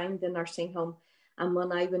and we found the nursing home. And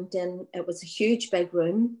when I went in, it was a huge big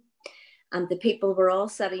room and the people were all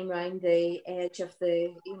sitting around the edge of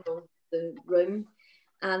the room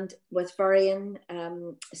and with varying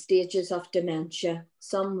stages of dementia,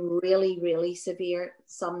 some really, really severe,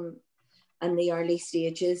 some in the early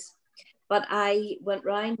stages. But I went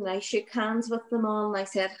round and I shook hands with them all and I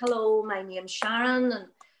said, hello, my name's Sharon and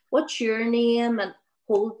what's your name? And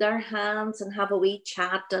hold their hands and have a wee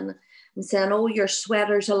chat and saying, oh, your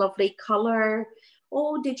sweater's a lovely colour.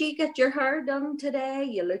 Oh, did you get your hair done today?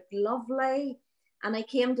 You look lovely. And I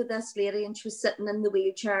came to this lady and she was sitting in the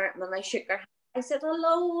wheelchair and then I shook her hand. I said,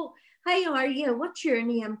 hello, how are you? What's your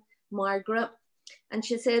name? Margaret. And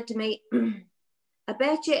she said to me, I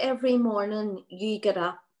bet you every morning you get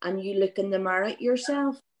up and you look in the mirror at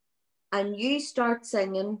yourself and you start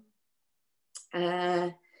singing,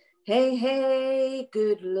 hey, hey,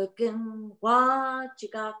 good looking, what you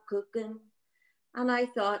got cooking? And I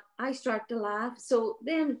thought, I start to laugh. So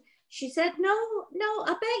then she said, no,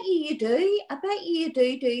 I bet you do. I bet you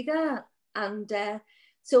do that. And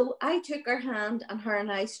so I took her hand and her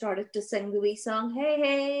and I started to sing the wee song, hey,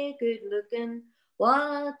 hey, good looking,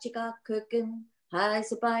 what you got cooking?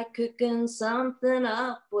 How's about cooking something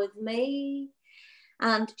up with me?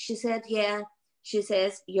 And she said, yeah. She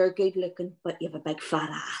says, you're good looking, but you have a big fat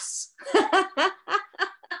ass.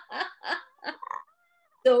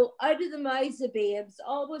 So out of the mouths of babes,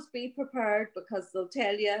 always be prepared because they'll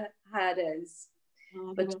tell you how it is.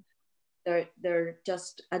 But they're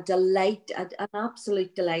just a delight, an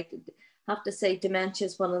absolute delight. I have to say, dementia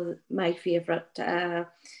is one of my favourite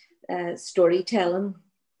storytelling,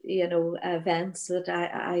 events that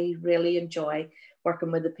I really enjoy,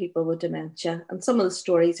 working with the people with dementia. And some of the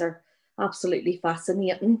stories are absolutely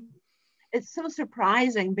fascinating. It's so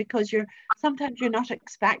surprising because sometimes you're not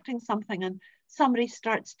expecting something and somebody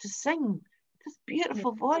starts to sing this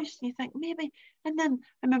beautiful voice and you think maybe, and then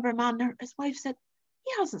I remember a man, his wife said,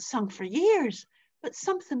 he hasn't sung for years, but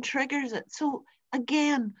something triggers it. So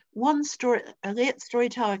again, one story, a late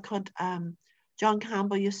storyteller called John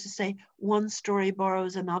Campbell used to say, one story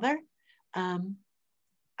borrows another. And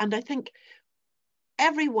I think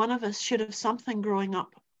every one of us should have something growing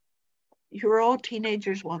up. You were all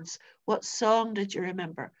teenagers once. What song did you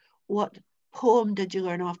remember? What poem did you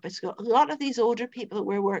learn off by school? A lot of these older people that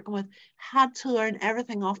we're working with had to learn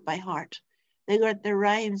everything off by heart. They learned their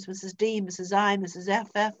rhymes, Mrs. D, Mrs. I, Mrs. F,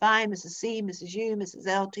 F, I, Mrs. C, Mrs. U, Mrs.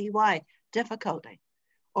 L, T, Y. Difficulty.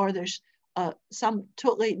 Or there's some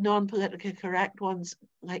totally non-politically correct ones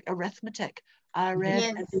like arithmetic. I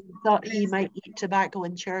read and thought he might eat tobacco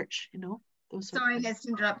in church, Sorry, Liz, to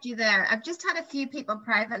interrupt you there. I've just had a few people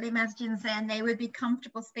privately messaging saying they would be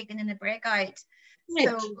comfortable speaking in a breakout. Right.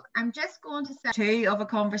 So I'm just going to set 2 of a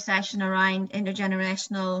conversation around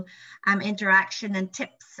intergenerational interaction and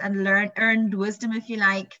tips and earned wisdom, if you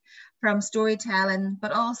like, from storytelling.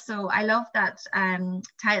 But also, I love that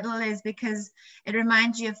title is because it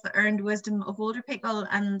reminds you of the earned wisdom of older people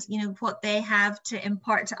and, what they have to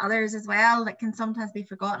impart to others as well that can sometimes be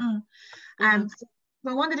forgotten. So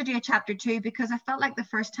I wanted to do a chapter 2 because I felt like the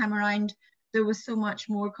first time around there was so much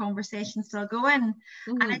more conversation still going.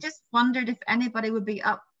 And I just wondered if anybody would be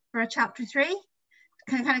up for a chapter 3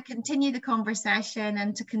 to kind of continue the conversation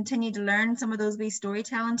and to continue to learn some of those wee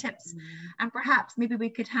storytelling tips. And perhaps maybe we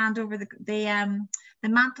could hand over the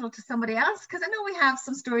mantle to somebody else, because I know we have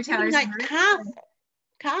some storytellers. Like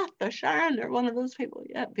Kath or Sharon or one of those people.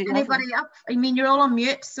 Yeah, anybody lovely. Up? I mean, you're all on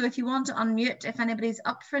mute, so if you want to unmute, if anybody's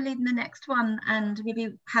up for leading the next one and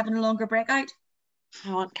maybe having a longer breakout.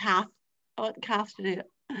 I want Kath to do it.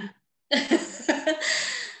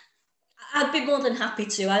 I'd be more than happy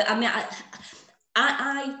to.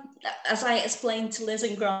 I as I explained to Liz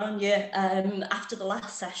and Grania after the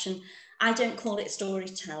last session, I don't call it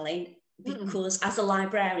storytelling because as a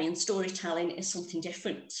librarian, storytelling is something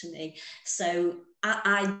different to me. So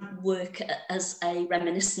I work as a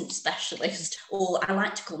reminiscence specialist, or I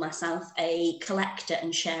like to call myself a collector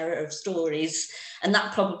and sharer of stories. And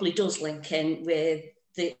that probably does link in with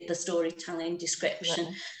the storytelling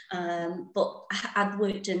description. But I've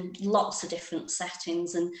worked in lots of different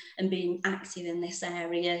settings and been active in this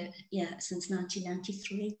area, since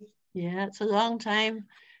 1993. Yeah, it's a long time.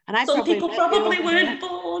 And some people probably weren't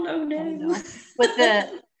born, oh no.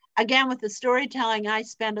 With the storytelling, I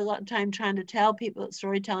spend a lot of time trying to tell people that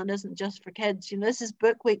storytelling isn't just for kids. This is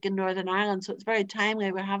Book Week in Northern Ireland, so it's very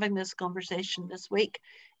timely we're having this conversation this week.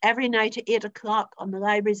 Every night at 8 o'clock on the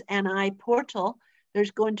library's NI portal,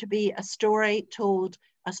 there's going to be a story told,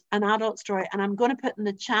 an adult story, and I'm going to put in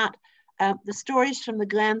the chat, the stories from the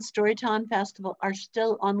Glen Storytelling Festival are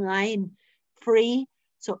still online, free,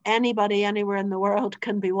 so anybody anywhere in the world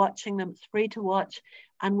can be watching them. It's free to watch.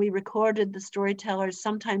 And we recorded the storytellers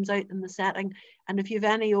sometimes out in the setting. And if you have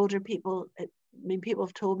any older people, people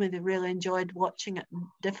have told me they really enjoyed watching it.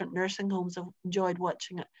 Different nursing homes have enjoyed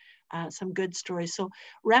watching it. Some good stories. So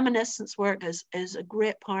reminiscence work is a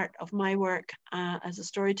great part of my work as a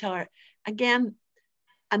storyteller. Again,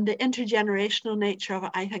 and the intergenerational nature of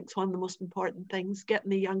it, I think, is one of the most important things,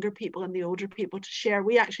 getting the younger people and the older people to share.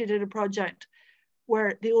 We actually did a project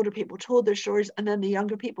where the older people told their stories and then the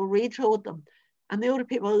younger people retold them. And the older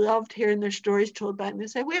people loved hearing their stories told back. And they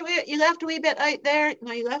say, wait, you left a wee bit out there.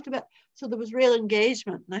 No, you left a bit. So there was real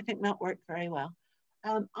engagement. And I think that worked very well.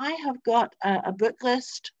 I have got a book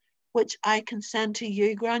list, which I can send to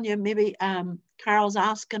you, Grania. Maybe Carol's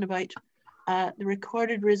asking about the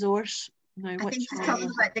recorded resource. Now, I think she's one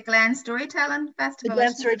talking about the Glen Storytelling the Festival.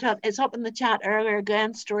 Glen Storytelling. It's up in the chat earlier.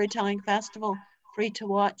 Glen Storytelling Festival, free to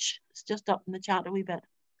watch. It's just up in the chat a wee bit.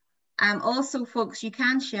 Also, folks, you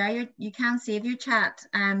can share you can save your chat. So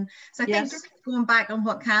I Yes. think just going back on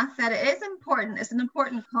what Kath said, it is important. It's an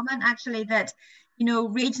important comment actually that, you know,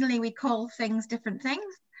 regionally we call things different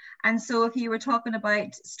things. And so if you were talking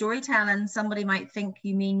about storytelling, somebody might think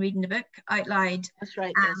you mean reading a book out loud. That's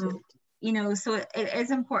right. You know, so it is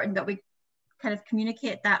important that we kind of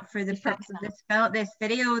communicate that for the purpose of this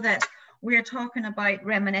video, that we're talking about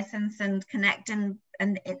reminiscence and connecting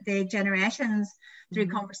and the generations through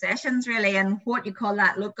conversations really, and what you call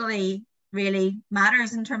that locally really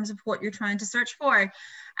matters in terms of what you're trying to search for.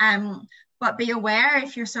 But be aware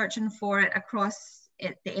if you're searching for it across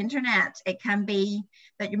the internet, it can be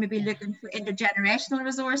that you may be looking for intergenerational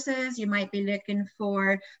resources, you might be looking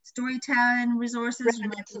for storytelling resources.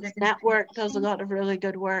 Reminiscence Network does a lot of really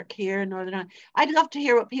good work here in Northern Ireland. I'd love to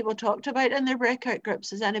hear what people talked about in their breakout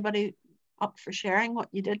groups. Is anybody up for sharing what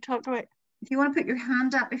you did talk about? If you want to put your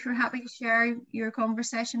hand up if you're happy to share your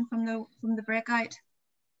conversation from the breakout.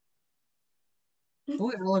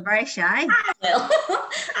 Oh, you're all very shy.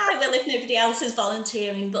 I will if nobody else is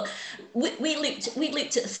volunteering. But we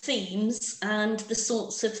looked at themes and the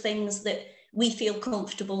sorts of things that we feel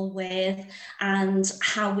comfortable with and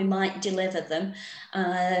how we might deliver them.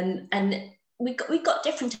 And we got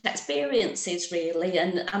different experiences really,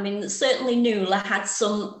 and I mean certainly Nuala had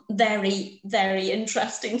some very, very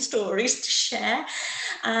interesting stories to share,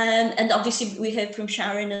 and obviously we heard from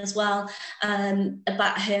Sharon as well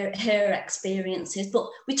about her experiences. But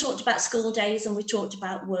we talked about school days and we talked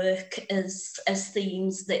about work as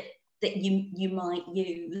themes that you might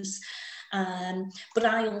use, but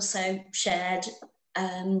I also shared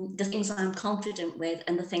the things I'm confident with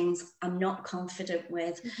and the things I'm not confident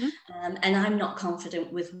with. And I'm not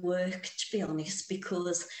confident with work, to be honest,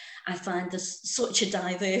 because I find there's such a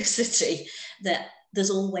diversity that there's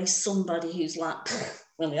always somebody who's like,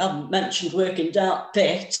 well, you haven't mentioned work in that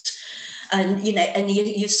bit. And, you know, and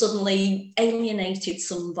you suddenly alienated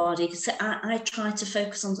somebody. So I try to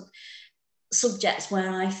focus on subjects where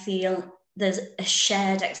I feel there's a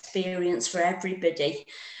shared experience for everybody,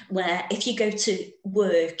 where if you go to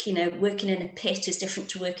work, you know, working in a pit is different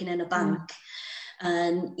to working in a bank.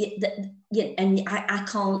 And I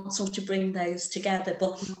can't sort of bring those together.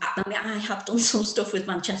 But I mean, I have done some stuff with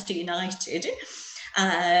Manchester United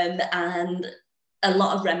and a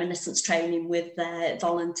lot of reminiscence training with their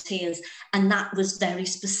volunteers, and that was very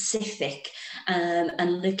specific,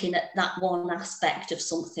 and looking at that one aspect of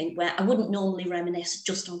something where I wouldn't normally reminisce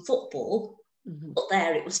just on football, but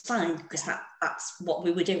there it was fine because that's what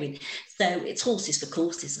we were doing. So it's horses for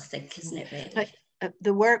courses, I think, isn't it really?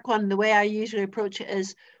 The work one, the way I usually approach it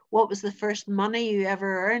is, what was the first money you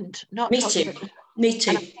ever earned? Not Me too.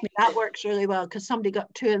 That works really well because somebody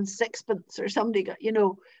got 2 and 6pence, or somebody got, you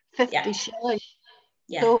know, 50 shillings.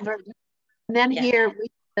 Over. And then here we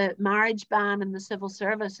the marriage ban in the civil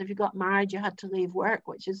service. If you got married, you had to leave work,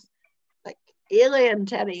 which is like alien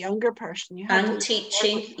to any younger person. You had and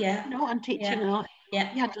teaching, and teaching a lot. You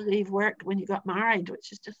had to leave work when you got married,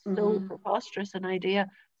 which is just so preposterous an idea.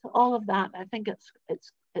 So all of that, I think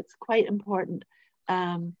it's quite important.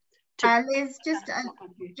 Liz, just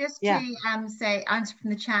to say, answer from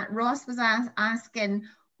the chat, Ross was asking,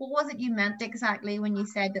 what was it you meant exactly when you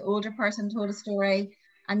said the older person told a story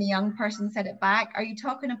and the young person said it back? Are you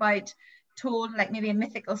talking about told like maybe a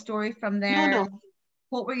mythical story from their... No.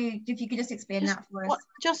 What were you, if you could just explain that for us?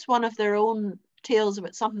 Just one of their own tales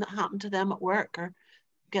about something that happened to them at work, or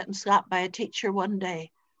getting slapped by a teacher one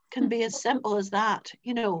day. Can be as simple as that.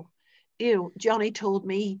 You know, Johnny told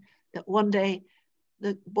me that one day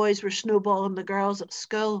the boys were snowballing the girls at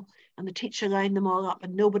school, and the teacher lined them all up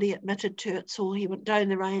and nobody admitted to it. So he went down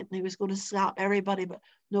the right and he was going to slap everybody. But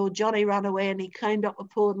no, Johnny ran away and he climbed up a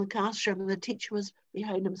pole in the classroom and the teacher was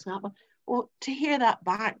behind him slapping. Well, to hear that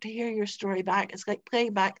back, to hear your story back, it's like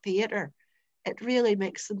playing back theatre. It really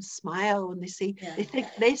makes them smile when they see, they think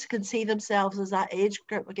they can see themselves as that age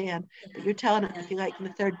group again. But you're telling it, if you like, in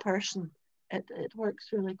the third person. It works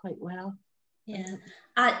really quite well. Yeah,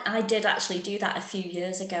 I did actually do that a few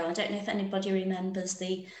years ago. I don't know if anybody remembers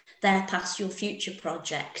the Their Past Your Future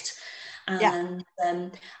project. And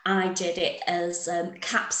I did it as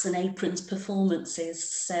caps and aprons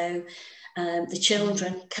performances. So the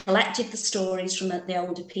children collected the stories from the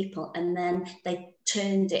older people and then they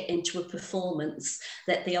turned it into a performance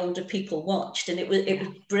that the older people watched, and it was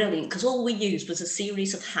brilliant because all we used was a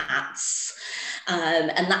series of hats And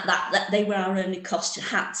that they were our only costume.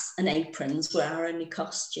 Hats and aprons were our only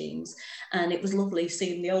costumes, and it was lovely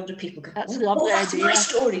seeing the older people go, That's a lovely that's idea. my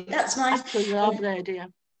story, that's my. That's a lovely idea.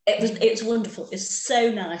 It was wonderful. It's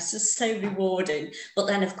so nice. It's so rewarding. But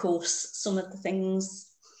then, of course, some of the things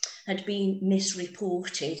had been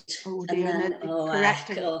misreported. Oh dear, and then, no,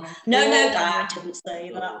 I didn't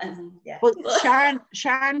say that. And yeah. Well,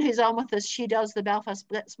 Sharon, who's on with us, she does the Belfast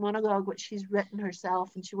Blitz monologue, which she's written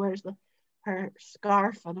herself, and she wears her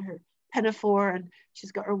scarf and her pinafore, and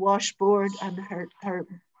she's got her washboard and her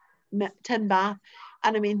tin bath.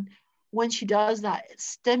 And I mean, when she does that, it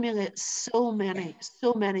stimulates so many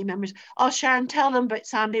memories. Oh, Sharon, tell them about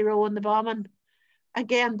Sandy Row and the bombing.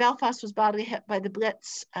 Again, Belfast was badly hit by the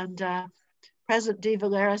Blitz, and President de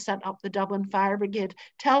Valera sent up the Dublin Fire Brigade.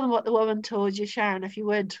 Tell them what the woman told you, Sharon, if you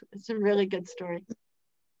would. It's a really good story.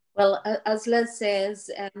 Well, as Liz says,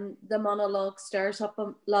 the monologue stirs up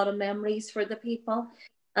a lot of memories for the people.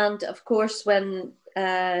 And of course, when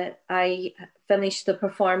I finished the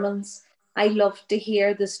performance, I loved to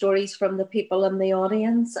hear the stories from the people in the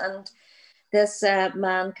audience. And this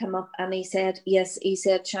man came up and he said, yes, he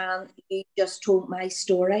said, Sharon, you just told my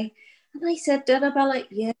story. And I said, did I, Bella?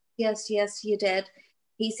 Yes, you did.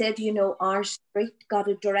 He said, you know, our street got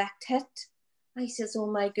a direct hit. I says, oh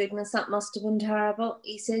my goodness, that must have been terrible.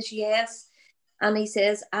 He says, yes. And he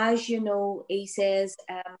says, as you know, he says,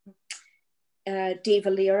 De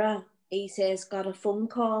Valera, he says, got a phone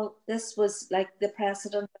call. This was like the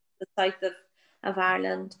president of the south of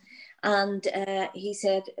Ireland. And he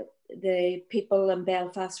said, the people in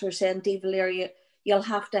Belfast were saying, De Valera, you'll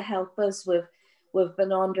have to help us. We've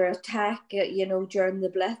been under attack, you know, during the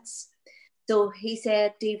Blitz. So he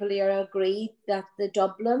said De Valera agreed that the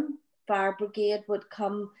Dublin Fire Brigade would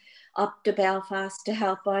come up to Belfast to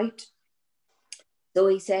help out. So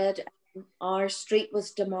he said, our street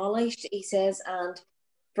was demolished, he says, and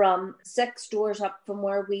from 6 doors up from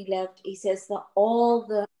where we lived, he says that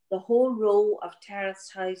the whole row of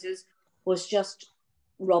terraced houses was just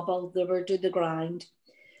rubble. They were to the ground.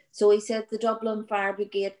 So he said the Dublin Fire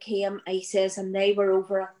Brigade came, he says, and they were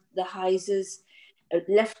over the houses,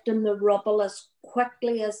 lifting the rubble as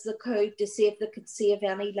quickly as they could to see if they could save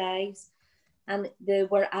any lives. And they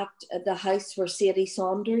were at the house where Sadie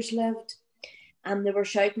Saunders lived. And they were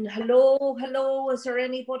shouting, hello, hello, is there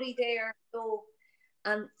anybody there? Hello.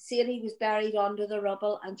 And Sadie was buried under the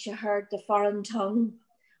rubble, and she heard the foreign tongue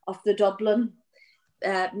of the Dublin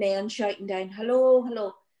men shouting down, hello,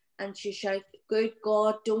 hello. And she shouted, good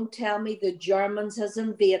God, don't tell me the Germans has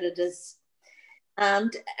invaded us.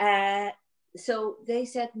 And so they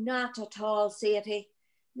said, not at all, Sadie,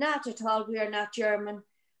 not at all, we are not German.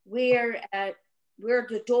 We're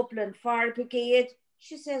the Dublin Fire Brigade.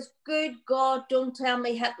 She says, good God, don't tell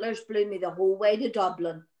me Hitler's blew me the whole way to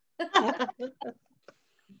Dublin.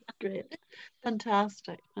 Great.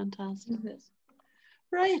 Fantastic.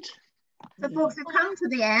 Right. So folks, we've come to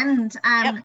the end. Yep.